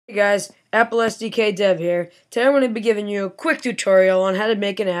Hey guys, Apple SDK Dev here. Today I'm going to be giving you a quick tutorial on how to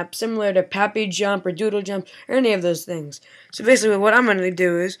make an app similar to PapiJump or DoodleJump or any of those things. So basically what I'm going to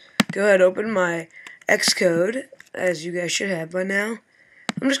do is go ahead and open my Xcode, as you guys should have by now.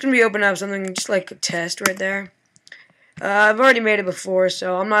 I'm just going to be opening up something just like a test right there. I've already made it before,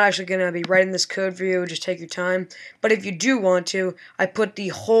 so I'm not actually going to be writing this code for you. Just take your time. But if you do want to, I put the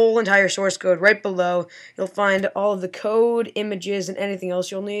whole entire source code right below. You'll find all of the code, images, and anything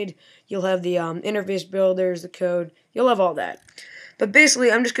else you'll need. You'll have the interface builders, the code. You'll have all that. But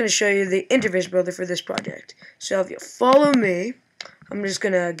basically, I'm just going to show you the interface builder for this project. So if you follow me, I'm just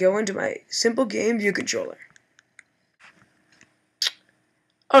going to go into my simple game view controller.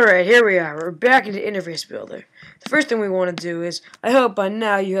 Alright, here we are. We're back into Interface Builder. The first thing we want to do is, I hope by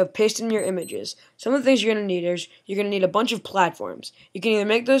now you have pasted in your images. Some of the things you're going to need is, you're going to need a bunch of platforms. You can either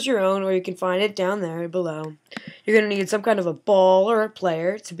make those your own, or you can find it down there below. You're going to need some kind of a ball or a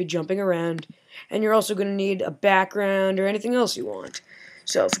player to be jumping around. And you're also going to need a background or anything else you want.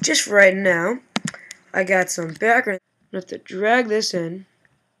 So, just for right now, I got some background. I'm going to have to drag this in.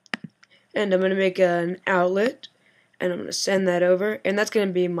 And I'm going to make an outlet. And I'm going to send that over, and that's going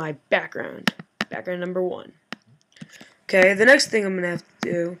to be my background number 1. Okay, the next thing I'm going to have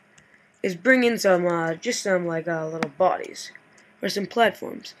to do is bring in some, just some, little bodies, or some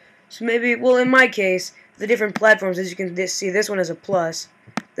platforms. So maybe, well, in my case, the different platforms, as you can see, this one has a plus,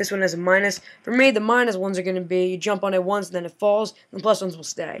 this one has a minus. For me, the minus ones are going to be, you jump on it once, and then it falls, and the plus ones will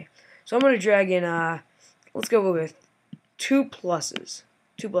stay. So I'm going to drag in, let's go with 2 pluses.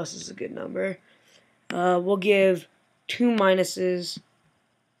 2 pluses is a good number. We'll give 2 minuses.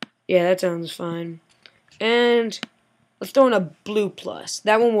 Yeah, that sounds fine. And let's throw in a blue plus.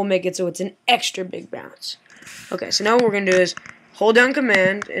 That one will make it so it's an extra big bounce. Okay, so now what we're going to do is hold down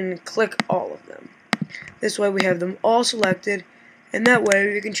Command and click all of them. This way we have them all selected, and that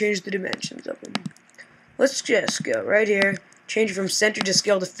way we can change the dimensions of them. Let's just go right here, change it from center to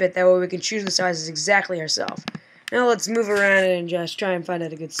scale to fit. That way we can choose the sizes exactly ourselves. Now let's move around and just try and find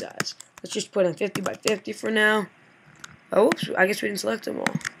out a good size. Let's just put in 50 by 50 for now. Oh, oops, I guess we didn't select them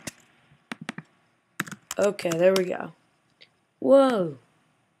all. Okay, there we go. Whoa.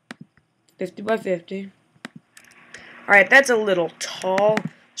 50 by 50. Alright, that's a little tall.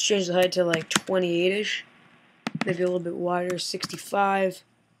 Let's change the height to like 28-ish. Maybe a little bit wider, 65.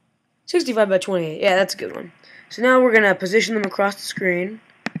 65 by 28. Yeah, that's a good one. So now we're going to position them across the screen.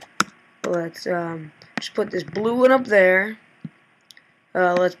 Let's just put this blue one up there.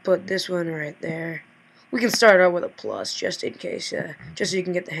 Let's put this one right there. We can start out with a plus, just in case, just so you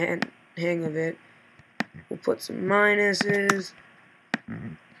can get the hang of it. We'll put some minuses.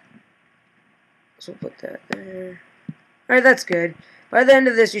 So we'll put that there. Alright, that's good. By the end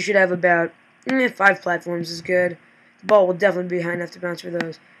of this, you should have about 5 platforms is good. The ball will definitely be high enough to bounce for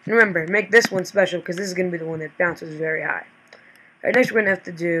those. And remember, make this one special, because this is going to be the one that bounces very high. Alright, next we're going to have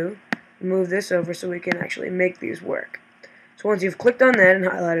to do, move this over so we can actually make these work. So once you've clicked on that and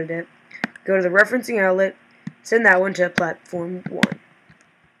highlighted it, go to the referencing outlet, send that one to platform 1.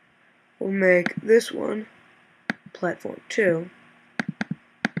 We'll make this one platform 2.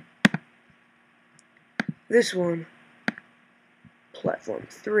 This one platform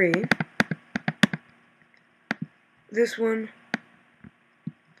 3. This one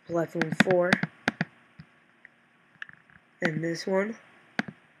platform 4. And this one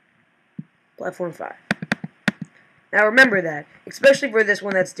platform 5. Now remember that, especially for this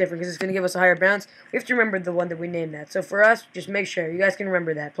one that's different, because it's going to give us a higher bounce, we have to remember the one that we named that. So for us, just make sure you guys can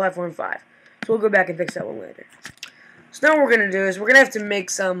remember that, platform 5. So we'll go back and fix that one later. So now what we're going to do is we're going to have to make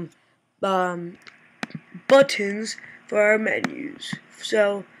some buttons for our menus.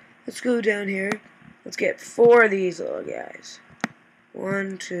 So let's go down here. Let's get 4 of these little guys.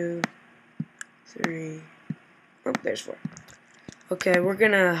 1, 2, 3. Oh, there's 4. Okay, we're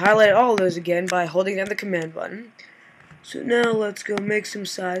going to highlight all of those again by holding down the command button. So now let's go make some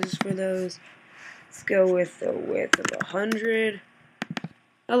sizes for those. Let's go with a width of 100.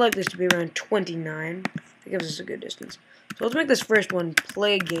 I like this to be around 29. That gives us a good distance. So let's make this first one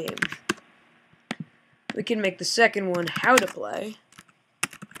play game. We can make the second one how to play.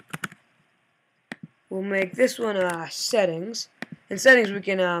 We'll make this one settings. In settings we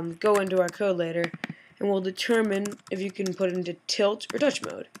can go into our code later and we'll determine if you can put it into tilt or touch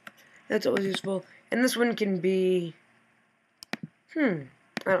mode. That's always useful. And this one can be I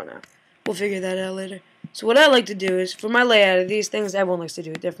don't know. We'll figure that out later. So what I like to do is, for my layout of these things, everyone likes to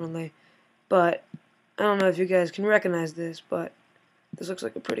do it differently. But, I don't know if you guys can recognize this, but this looks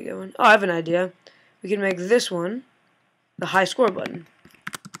like a pretty good one. Oh, I have an idea. We can make this one the high score button.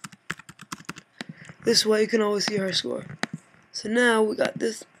 This way you can always see our score. So now we got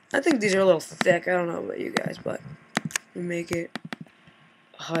this I think these are a little thick. I don't know about you guys, but we make it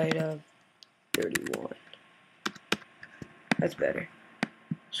a height of 31. That's better.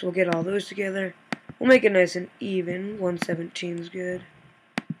 So we'll get all those together. We'll make it nice and even. 117 is good.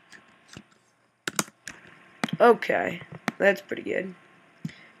 Okay, that's pretty good.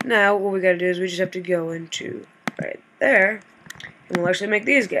 Now what we gotta do is we just have to go into right there, and we'll actually make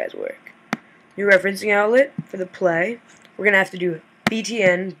these guys work. New referencing outlet for the play. We're gonna have to do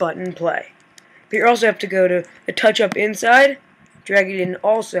btn button play. But you also have to go to the touch up inside, drag it in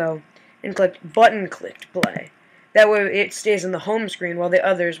also, and click button clicked play. That way it stays on the home screen, while the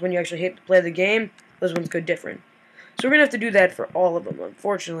others, when you actually hit play the game, those ones go different. So we're going to have to do that for all of them.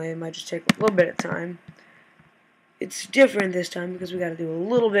 Unfortunately, it might just take a little bit of time. It's different this time because we got to do a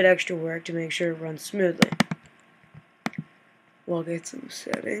little bit extra work to make sure it runs smoothly. We'll get some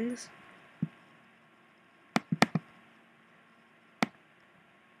settings.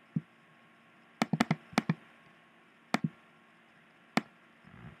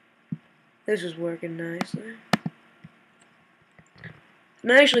 This is working nicely.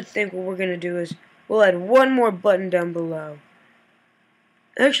 And I actually think what we're going to do is we'll add one more button down below.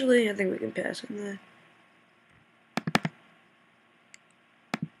 Actually, I think we can pass on that.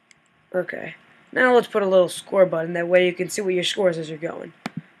 Okay. Now let's put a little score button. That way you can see what your scores as you're going.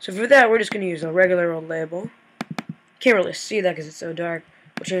 So for that, we're just going to use a regular old label. Can't really see that because it's so dark.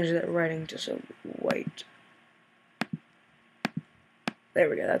 We'll change that writing to some white. There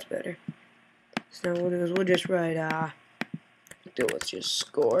we go. That's better. So now what we'll do is we'll just write let's just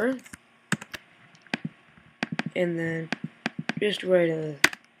score, and then just write a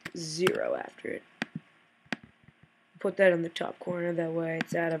 0 after it. Put that in the top corner, that way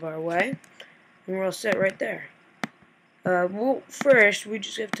it's out of our way, and we're all set right there. Well, first we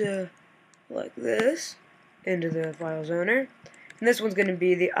just have to, like this, into the files owner, and this one's going to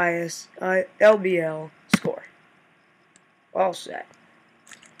be the LBL score. All set.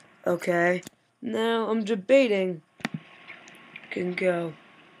 Okay, now I'm debating. Can go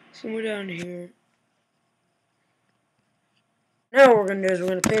somewhere down here. Now what we're going to do is we're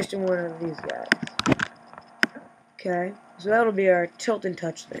going to paste in one of these guys. Okay, so that'll be our tilt and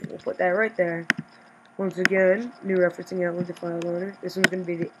touch thing. We'll put that right there. Once again, new referencing outlet to file owner. This one's going to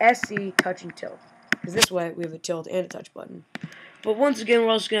be the SC touch and tilt, because this way we have a tilt and a touch button. But once again, we're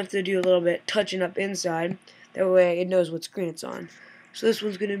also going to have to do a little bit touching up inside. That way it knows what screen it's on. So this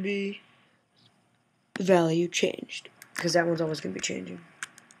one's going to be value changed, because that one's always going to be changing.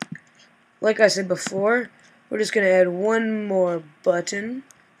 Like I said before, we're just going to add one more button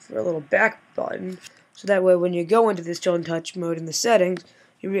for a little back button, so that way when you go into this tilt and touch mode in the settings,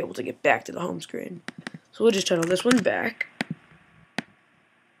 you'll be able to get back to the home screen. So we'll just title this one back,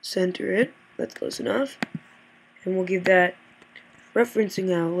 center it, that's close enough, and we'll give that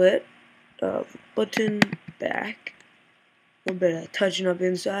referencing outlet of button back, a little bit of touching up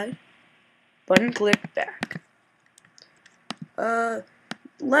inside, button click back.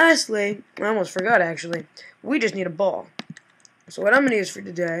 Lastly, I almost forgot actually, we just need a ball. So what I'm going to use for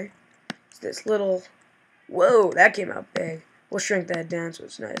today is this little, whoa, that came out big. We'll shrink that down so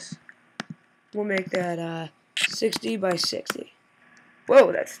it's nice. We'll make that 60 by 60.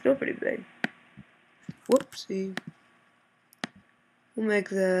 Whoa, that's still pretty big. Whoopsie. We'll make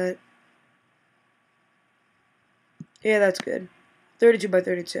that, yeah, that's good. 32 by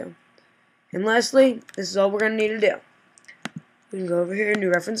 32. And lastly, this is all we're going to need to do. We can go over here,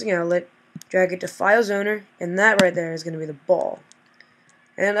 new referencing outlet, drag it to files owner, and that right there is going to be the ball.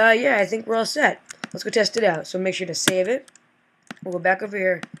 And yeah, I think we're all set. Let's go test it out. So make sure to save it. We'll go back over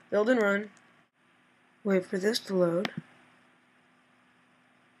here, build and run. Wait for this to load.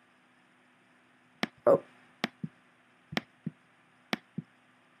 Oh.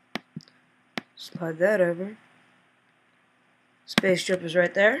 Slide that over. Space strip is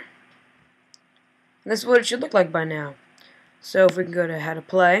right there. And this is what it should look like by now. So if we can go to how to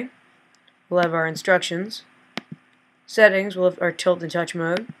play, we'll have our instructions. Settings, we'll have our tilt and touch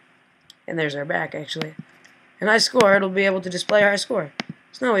mode. And there's our back actually. And high score, it'll be able to display our high score.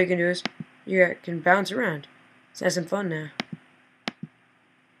 So now what you can do is you can bounce around. It's nice and fun now.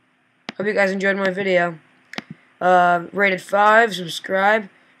 Hope you guys enjoyed my video. Rated 5, subscribe,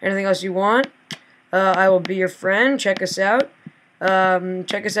 anything else you want. I will be your friend. Check us out.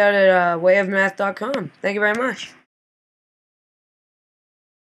 Check us out at wayofmath.com. Thank you very much.